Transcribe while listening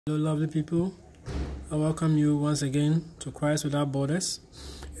Hello, lovely people. I welcome you once again to Christ Without Borders.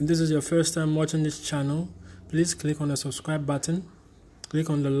 If this is your first time watching this channel, please click on the subscribe button, click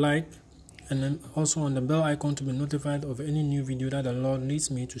on the like, and then also on the bell icon to be notified of any new video that the Lord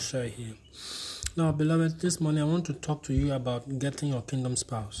leads me to share here. Now, beloved, this morning I want to talk to you about getting your kingdom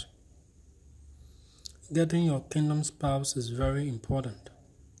spouse. Getting your kingdom spouse is very important.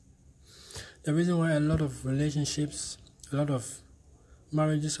 The reason why a lot of relationships, a lot of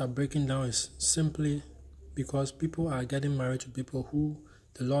marriages are breaking down is simply because people are getting married to people who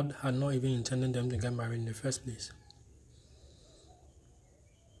the Lord had not even intended them to get married in the first place.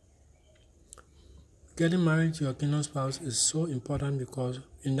 Getting married to your kingdom spouse is so important because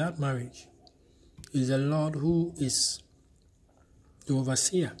in that marriage is the Lord who is the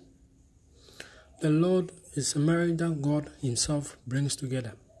overseer. The Lord is a marriage that God Himself brings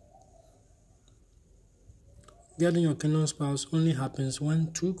together. Getting your kingdom spouse only happens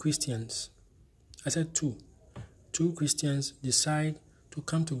when two Christians decide to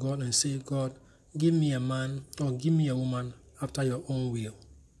come to God and say, God, give me a man or give me a woman after your own will.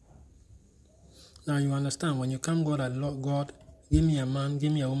 Now you understand, when you come God and Lord God, give me a man,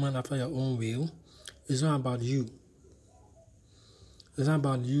 give me a woman after your own will, it's not about you. It's not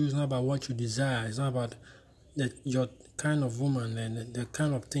about you, it's not about what you desire, it's not about your kind of woman and the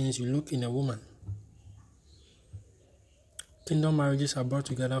kind of things you look in a woman. Kingdom marriages are brought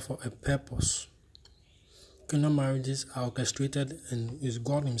together for a purpose. Kingdom marriages are orchestrated and it's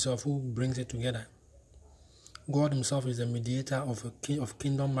God Himself who brings it together. God Himself is the mediator of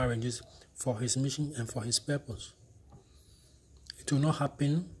kingdom marriages for His mission and for His purpose. It will not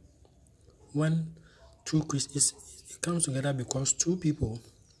happen when it comes together because two people,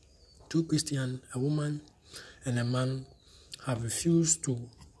 two Christians, a woman and a man, have refused to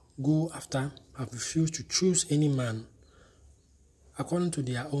choose any man according to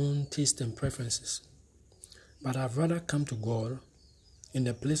their own taste and preferences. But I've rather come to God in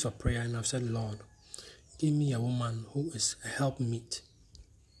the place of prayer and I've said, Lord, give me a woman who is a helpmeet.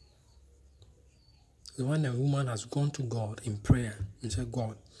 When a woman has gone to God in prayer and said,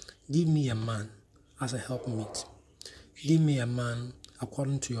 God, give me a man as a helpmeet. Give me a man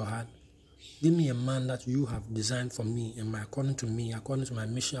according to your heart. Give me a man that you have designed for me and according to my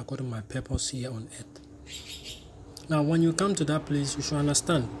mission, according to my purpose here on earth. Now, when you come to that place, you should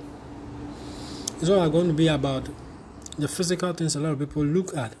understand. It's all going to be about the physical things a lot of people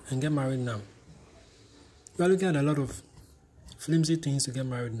look at and get married now. We are looking at a lot of flimsy things to get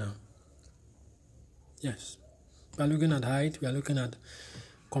married now. Yes. We are looking at height, we are looking at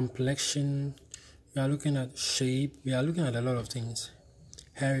complexion, we are looking at shape, we are looking at a lot of things.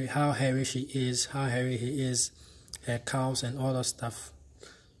 How hairy she is, how hairy he is, her cows and all that stuff.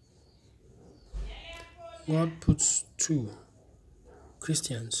 God puts two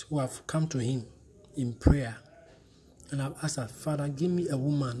Christians who have come to Him in prayer and I've asked that, Father, give me a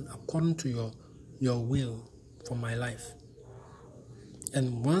woman according to your will for my life.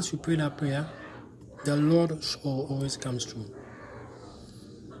 And once you pray that prayer, the Lord always comes through.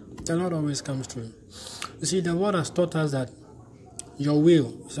 The Lord always comes through. You see, the Lord has taught us that your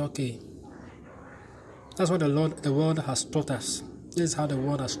will is okay. That's what the world has taught us. This is how the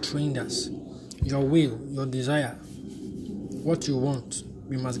world has trained us. Your will, your desire, what you want.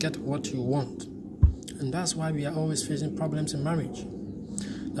 We must get what you want. And that's why we are always facing problems in marriage.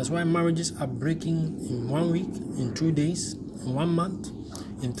 That's why marriages are breaking in 1 week, in 2 days, in 1 month,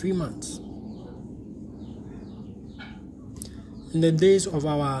 in 3 months. In the days of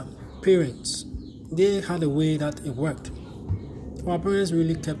our parents, they had a way that it worked. Our parents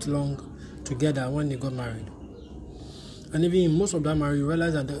really kept long together when they got married. And even in most of that marriage, you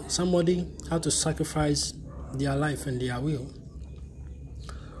realize that somebody had to sacrifice their life and their will.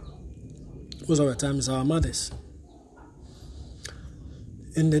 Most of the time, it's our mothers.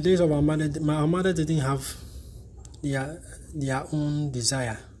 In the days of our mother didn't have their own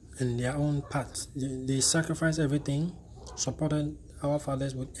desire and their own path. They sacrificed everything, supported our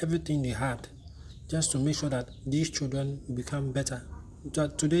fathers with everything they had, just to make sure that these children will become better.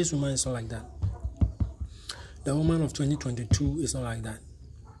 Today's woman is not like that. The woman of 2022 is not like that.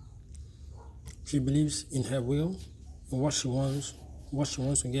 She believes in her will, in what she wants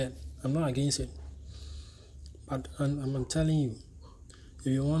to get. I'm not against it. But I'm telling you, if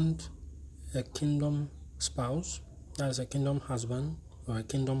you want a kingdom spouse, that is a kingdom husband or a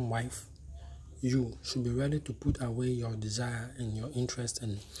kingdom wife, you should be ready to put away your desire and your interest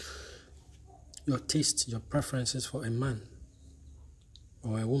and your taste, your preferences for a man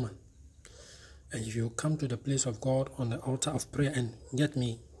or a woman. And if you come to the place of God on the altar of prayer, and get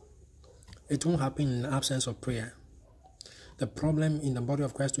me, it won't happen in the absence of prayer. The problem in the body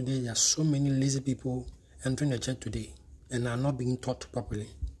of Christ today, there are so many lazy people entering the church today and are not being taught properly.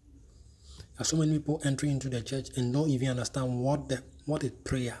 There are so many people entering into the church and don't even understand what is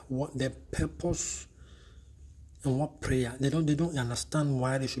prayer, what the purpose and what prayer. They don't understand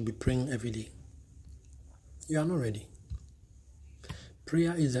why they should be praying every day. You are not ready.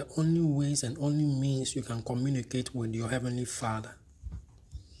 Prayer is the only ways and only means you can communicate with your Heavenly Father.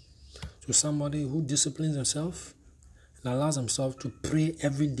 So somebody who disciplines himself and allows himself to pray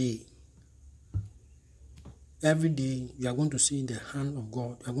every day. Every day you are going to see the hand of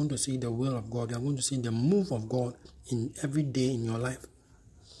God. You are going to see the will of God. You are going to see the move of God in every day in your life.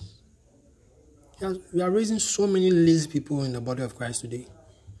 We are raising so many lazy people in the body of Christ today.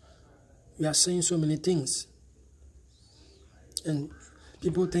 We are saying so many things. And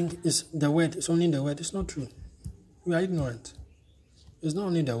people think it's the word, it's only the word. It's not true. We are ignorant. It's not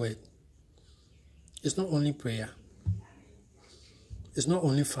only the word. It's not only prayer. It's not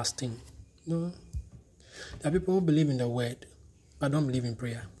only fasting. No. There are people who believe in the word, but don't believe in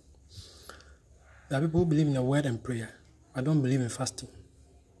prayer. There are people who believe in the word and prayer, but don't believe in fasting.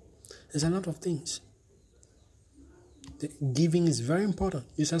 There's a lot of things. The giving is very important.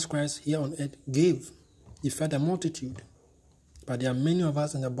 Jesus Christ here on earth gave. He fed a multitude. But there are many of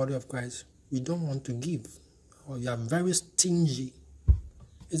us in the body of Christ, we don't want to give. Or you are very stingy.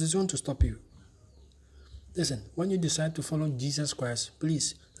 It is going to stop you. Listen, when you decide to follow Jesus Christ,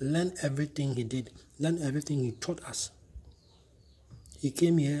 please learn everything he did. Learn everything he taught us. He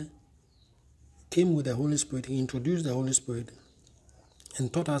came here, came with the Holy Spirit. He introduced the Holy Spirit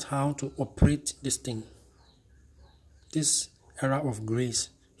and taught us how to operate this thing. This era of grace.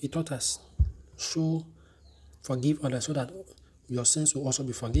 He taught us. So forgive others so that your sins will also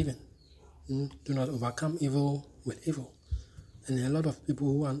be forgiven. Do not overcome evil with evil. And a lot of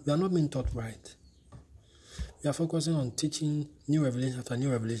people we are not being taught right. We are focusing on teaching new revelation after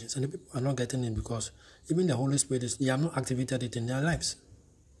new revelations, and the people are not getting it because even the Holy Spirit they have not activated it in their lives.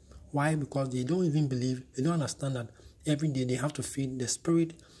 Why? Because they don't even believe, they don't understand that every day they have to feed the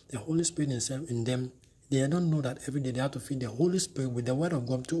Spirit, the Holy Spirit in them. They don't know that every day they have to feed the Holy Spirit with the Word of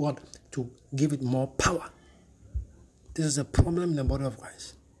God to what? To give it more power. This is a problem in the body of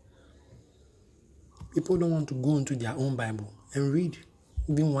Christ. People don't want to go into their own Bible and read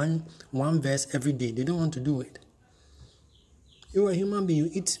even one verse every day. They don't want to do it. You are a human being.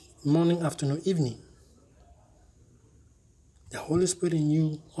 You eat morning, afternoon, evening. The Holy Spirit in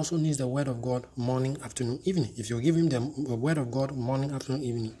you also needs the Word of God morning, afternoon, evening. If you give him the Word of God morning, afternoon,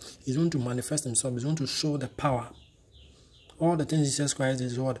 evening, he's going to manifest himself. He's going to show the power. All the things Jesus Christ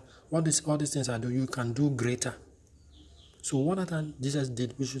is what all these things are doing, you can do greater. So what Jesus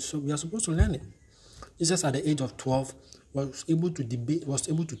did, we are supposed to learn it. Jesus at the age of 12 was able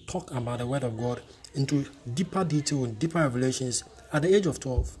to talk about the Word of God into deeper detail and deeper revelations at the age of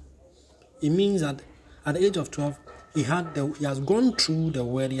 12. It means that at the age of 12, he has gone through the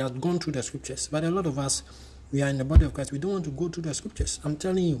Word, he has gone through the Scriptures. But a lot of us, we are in the body of Christ, we don't want to go through the Scriptures. I'm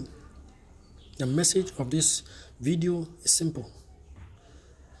telling you, the message of this video is simple.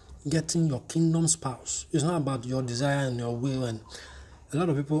 Getting your kingdom spouse. It's not about your desire and your will. And a lot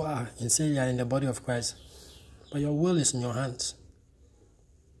of people are in the body of Christ, but your will is in your hands.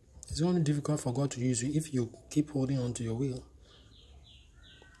 It's only difficult for God to use you if you keep holding on to your will.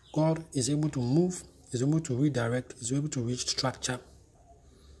 God is able to move, is able to redirect, is able to reach structure,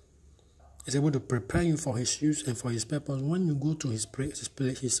 is able to prepare you for his use and for his purpose when you go to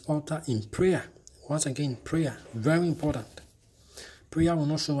his altar in prayer. Once again, prayer, very important. Prayer will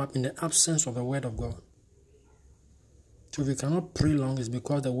not show up in the absence of the Word of God. So if you cannot pray long, it's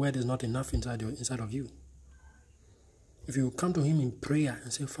because the Word is not enough inside of you. If you come to him in prayer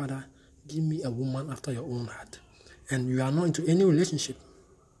and say, Father, give me a woman after your own heart, and you are not into any relationship,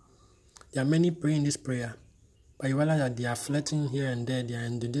 there are many praying this prayer, but you realize that they are flirting here and there, they are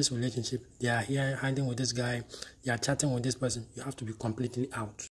in this relationship, they are here hiding with this guy, they are chatting with this person, you have to be completely out.